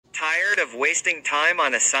Tired of wasting time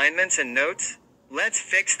on assignments and notes? Let's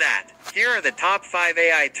fix that. Here are the top 5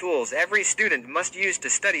 AI tools every student must use to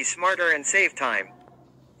study smarter and save time.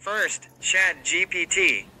 First,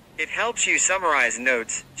 ChatGPT. It helps you summarize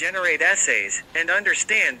notes, generate essays, and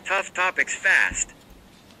understand tough topics fast.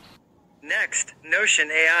 Next, Notion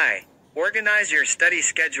AI. Organize your study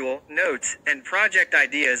schedule, notes, and project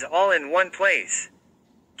ideas all in one place.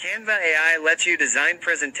 Canva AI lets you design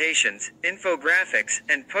presentations, infographics,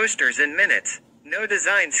 and posters in minutes. No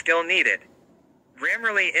design skill needed.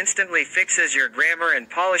 Grammarly instantly fixes your grammar and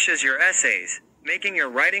polishes your essays, making your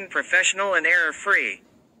writing professional and error-free.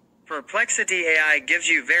 Perplexity AI gives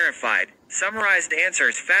you verified, summarized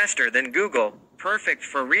answers faster than Google, perfect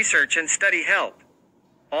for research and study help.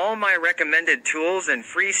 All my recommended tools and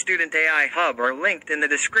free Student AI Hub are linked in the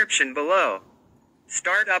description below.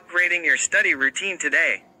 Start upgrading your study routine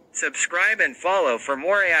today. Subscribe and follow for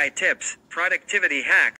more AI tips, productivity hacks,